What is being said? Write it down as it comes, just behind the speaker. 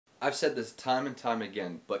I've said this time and time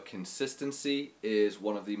again, but consistency is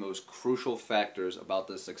one of the most crucial factors about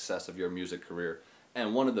the success of your music career.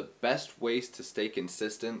 And one of the best ways to stay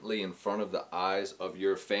consistently in front of the eyes of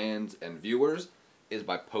your fans and viewers is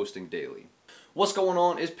by posting daily. What's going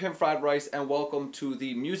on? It's Pimp Fried Rice, and welcome to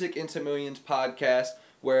the Music into Millions podcast,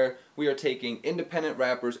 where we are taking independent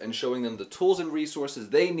rappers and showing them the tools and resources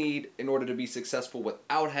they need in order to be successful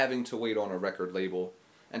without having to wait on a record label.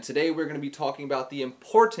 And today we're going to be talking about the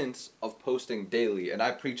importance of posting daily. And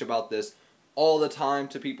I preach about this all the time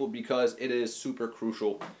to people because it is super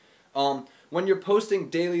crucial. When you're posting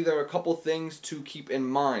daily, there are a couple things to keep in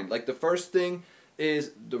mind. Like, the first thing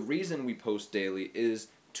is the reason we post daily is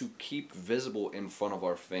to keep visible in front of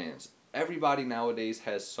our fans. Everybody nowadays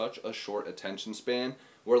has such a short attention span.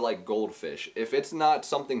 We're like goldfish. If it's not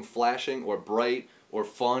something flashing or bright or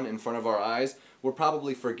fun in front of our eyes, we're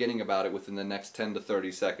probably forgetting about it within the next 10 to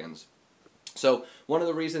 30 seconds. So one of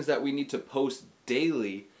the reasons that we need to post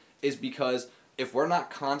daily is because if we're not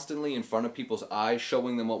constantly in front of people's eyes,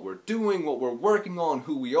 showing them what we're doing, what we're working on,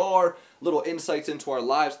 who we are, little insights into our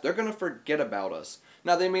lives, they're going to forget about us.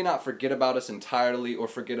 Now, they may not forget about us entirely or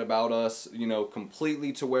forget about us,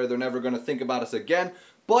 completely to where they're never going to think about us again,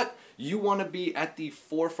 but you want to be at the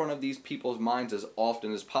forefront of these people's minds as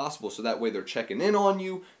often as possible, so that way they're checking in on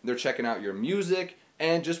you, they're checking out your music,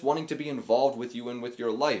 and just wanting to be involved with you and with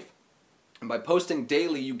your life. And by posting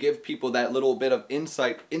daily, you give people that little bit of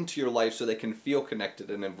insight into your life so they can feel connected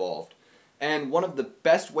and involved. And one of the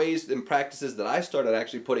best ways and practices that I started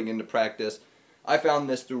actually putting into practice, I found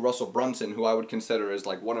this through Russell Brunson, who I would consider as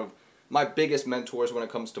like one of my biggest mentors when it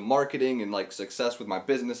comes to marketing and like success with my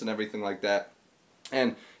business and everything like that.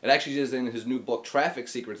 And it actually is in his new book, Traffic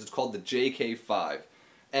Secrets. It's called the JK5.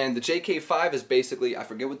 And the JK5 is basically, I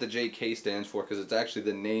forget what the JK stands for because it's actually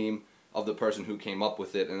the name of the person who came up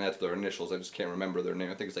with it, and that's their initials. I just can't remember their name.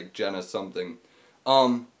 I think it's like Jenna something.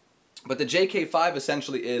 But the JK5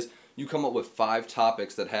 essentially is you come up with 5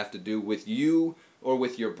 topics that have to do with you or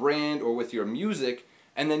with your brand or with your music,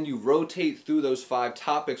 and then you rotate through those 5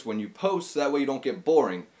 topics when you post, so that way you don't get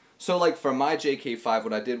boring. So like for my JK5,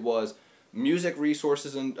 what I did was music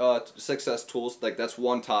resources and success tools, like that's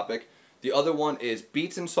one topic. The other one is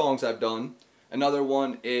beats and songs I've done. Another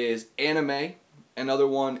one is anime. Another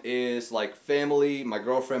one is like family, my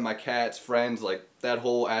girlfriend, my cats, friends, like that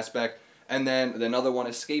whole aspect. And then another one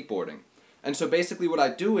is skateboarding. And so basically what I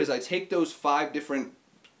do is I take those 5 different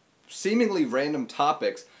seemingly random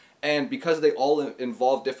topics, and because they all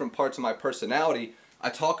involve different parts of my personality, I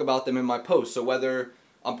talk about them in my posts. So whether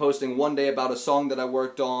I'm posting one day about a song that I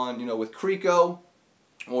worked on, with Kriko,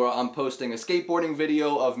 or I'm posting a skateboarding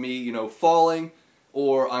video of me, falling,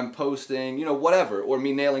 or I'm posting, whatever, or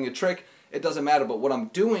me nailing a trick, it doesn't matter. But what I'm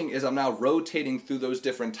doing is I'm now rotating through those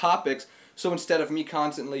different topics. So instead of me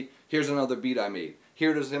constantly, here's another beat I made,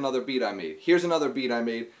 here's another beat I made, here's another beat I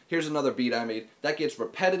made, here's another beat I made, that gets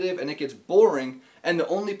repetitive and it gets boring, and the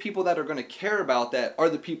only people that are going to care about that are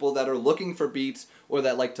the people that are looking for beats or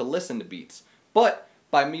that like to listen to beats. But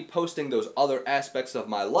by me posting those other aspects of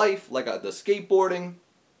my life, like the skateboarding,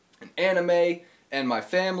 and anime, and my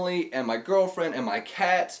family, and my girlfriend, and my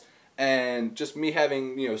cats, and just me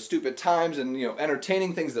having, stupid times and,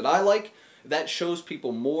 entertaining things that I like, that shows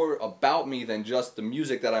people more about me than just the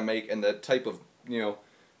music that I make and the type of,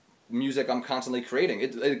 music I'm constantly creating.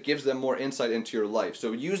 It gives them more insight into your life.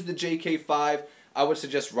 So use the JK5. I would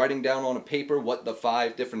suggest writing down on a paper what the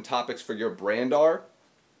 5 different topics for your brand are,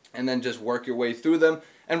 and then just work your way through them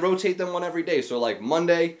and rotate them one every day. So like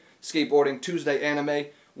Monday, skateboarding, Tuesday, anime,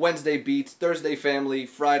 Wednesday, beats, Thursday, family,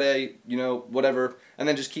 Friday, whatever, and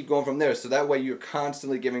then just keep going from there. So that way you're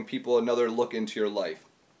constantly giving people another look into your life.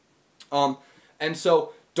 And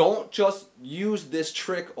so don't just use this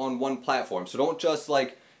trick on one platform. So don't just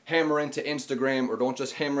like hammer into Instagram, or don't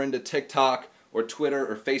just hammer into TikTok or Twitter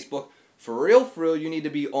or Facebook. For real, you need to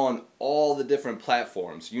be on all the different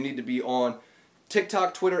platforms. You need to be on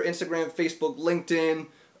TikTok, Twitter, Instagram, Facebook, LinkedIn,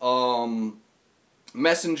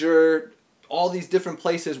 Messenger, all these different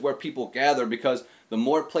places where people gather, because the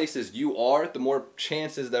more places you are, the more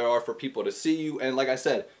chances there are for people to see you, and like I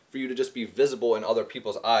said, for you to just be visible in other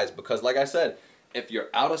people's eyes. Because like I said, if you're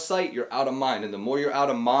out of sight, you're out of mind, and the more you're out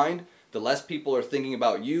of mind, the less people are thinking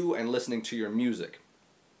about you and listening to your music.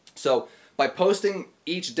 So by posting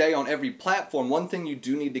each day on every platform, one thing you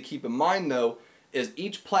do need to keep in mind though is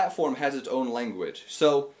each platform has its own language.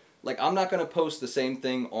 So like, I'm not going to post the same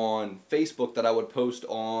thing on Facebook that I would post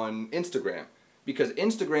on Instagram, because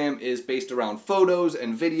Instagram is based around photos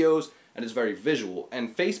and videos and is very visual,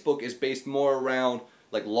 and Facebook is based more around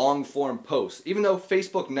like long form posts. Even though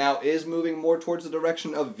Facebook now is moving more towards the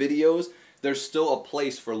direction of videos, there's still a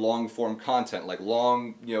place for long form content, like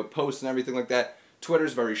long, posts and everything like that.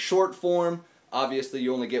 Twitter's very short form. Obviously,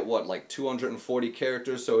 you only get what, like 240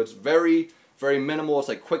 characters, so it's very, very minimal. It's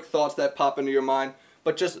like quick thoughts that pop into your mind.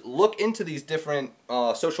 But just look into these different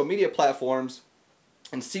social media platforms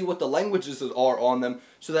and see what the languages are on them,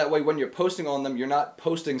 so that way when you're posting on them, you're not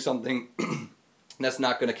posting something that's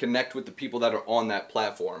not going to connect with the people that are on that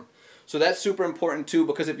platform. So that's super important too,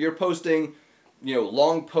 because if you're posting,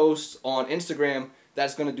 long posts on Instagram,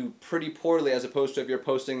 that's going to do pretty poorly as opposed to if you're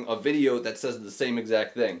posting a video that says the same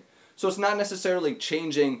exact thing. So it's not necessarily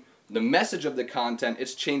changing the message of the content,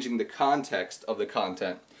 it's changing the context of the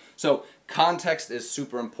content. So context is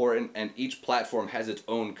super important, and each platform has its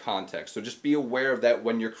own context. So just be aware of that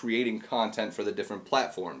when you're creating content for the different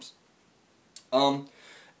platforms. And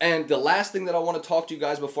the last thing that I want to talk to you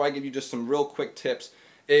guys before I give you just some real quick tips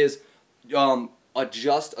is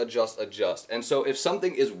adjust. And so if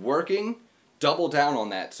something is working, double down on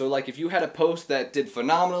that. So like if you had a post that did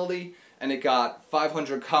phenomenally and it got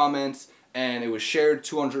 500 comments and it was shared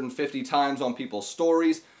 250 times on people's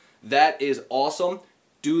stories, that is awesome.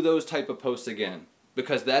 Do those type of posts again,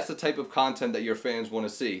 because that's the type of content that your fans want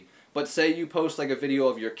to see. But say you post like a video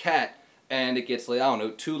of your cat and it gets, like, I don't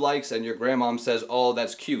know, 2 likes and your grandmom says, oh,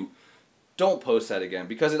 that's cute. Don't post that again,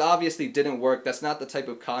 because it obviously didn't work. That's not the type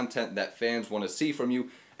of content that fans want to see from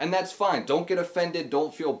you, and that's fine. Don't get offended.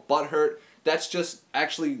 Don't feel butthurt. That's just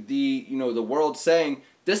actually the world saying,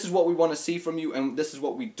 this is what we want to see from you and this is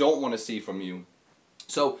what we don't want to see from you.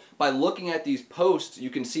 So by looking at these posts, you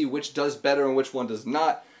can see which does better and which one does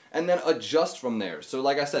not, and then adjust from there. So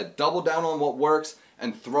like I said, double down on what works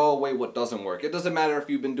and throw away what doesn't work. It doesn't matter if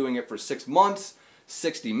you've been doing it for 6 months,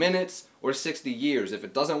 60 minutes, or 60 years. If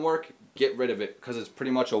it doesn't work, get rid of it, because it's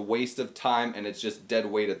pretty much a waste of time and it's just dead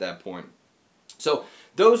weight at that point. So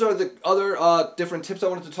those are the other different tips I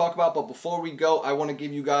wanted to talk about, but before we go, I want to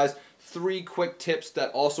give you guys 3 quick tips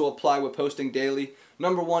that also apply with posting daily.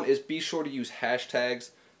 Number 1 is be sure to use hashtags.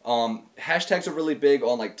 Hashtags are really big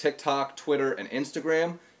on like TikTok, Twitter, and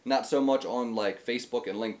Instagram. Not so much on like Facebook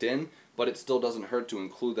and LinkedIn, but it still doesn't hurt to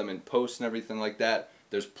include them in posts and everything like that.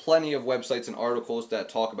 There's plenty of websites and articles that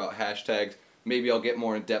talk about hashtags. Maybe I'll get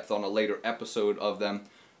more in depth on a later episode of them.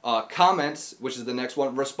 Comments, which is the next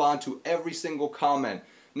one, respond to every single comment.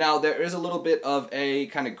 Now, there is a little bit of a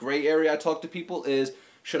kind of gray area I talk to people is,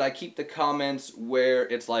 should I keep the comments where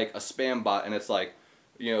it's like a spam bot and it's like,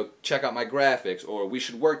 check out my graphics, or we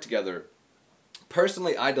should work together?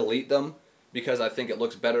 Personally, I delete them because I think it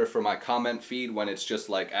looks better for my comment feed when it's just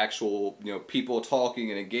like actual, people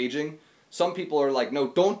talking and engaging. Some people are like, no,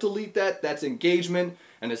 don't delete that, that's engagement,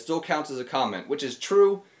 and it still counts as a comment, which is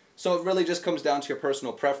true. So it really just comes down to your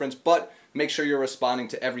personal preference, but make sure you're responding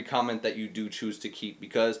to every comment that you do choose to keep,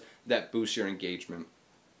 because that boosts your engagement.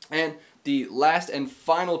 And the last and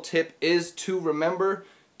final tip is to remember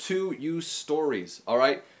to use stories, all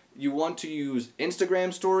right? You want to use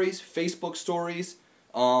Instagram stories, Facebook stories.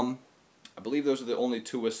 I believe those are the only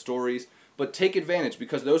 2 with stories, but take advantage,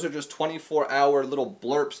 because those are just 24-hour little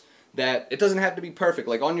blurps that it doesn't have to be perfect.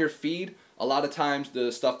 Like on your feed, a lot of times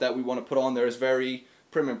the stuff that we want to put on there is very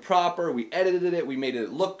prim and proper. We edited it, we made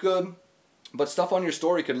it look good. But stuff on your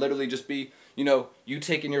story could literally just be, you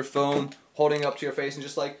taking your phone, holding it up to your face and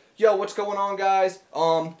just like, yo, what's going on, guys?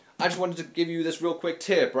 I just wanted to give you this real quick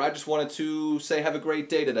tip, or I just wanted to say have a great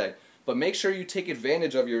day today. But make sure you take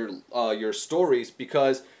advantage of your stories,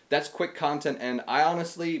 because that's quick content, and I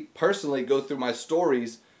honestly, personally go through my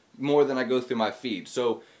stories more than I go through my feed.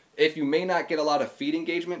 So if you may not get a lot of feed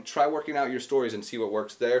engagement, try working out your stories and see what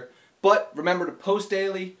works there. But remember to post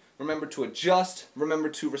daily, remember to adjust, remember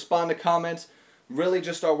to respond to comments. Really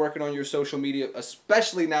just start working on your social media,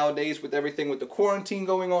 especially nowadays with everything with the quarantine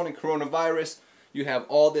going on and coronavirus. You have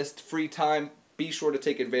all this free time. Be sure to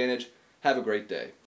take advantage. Have a great day.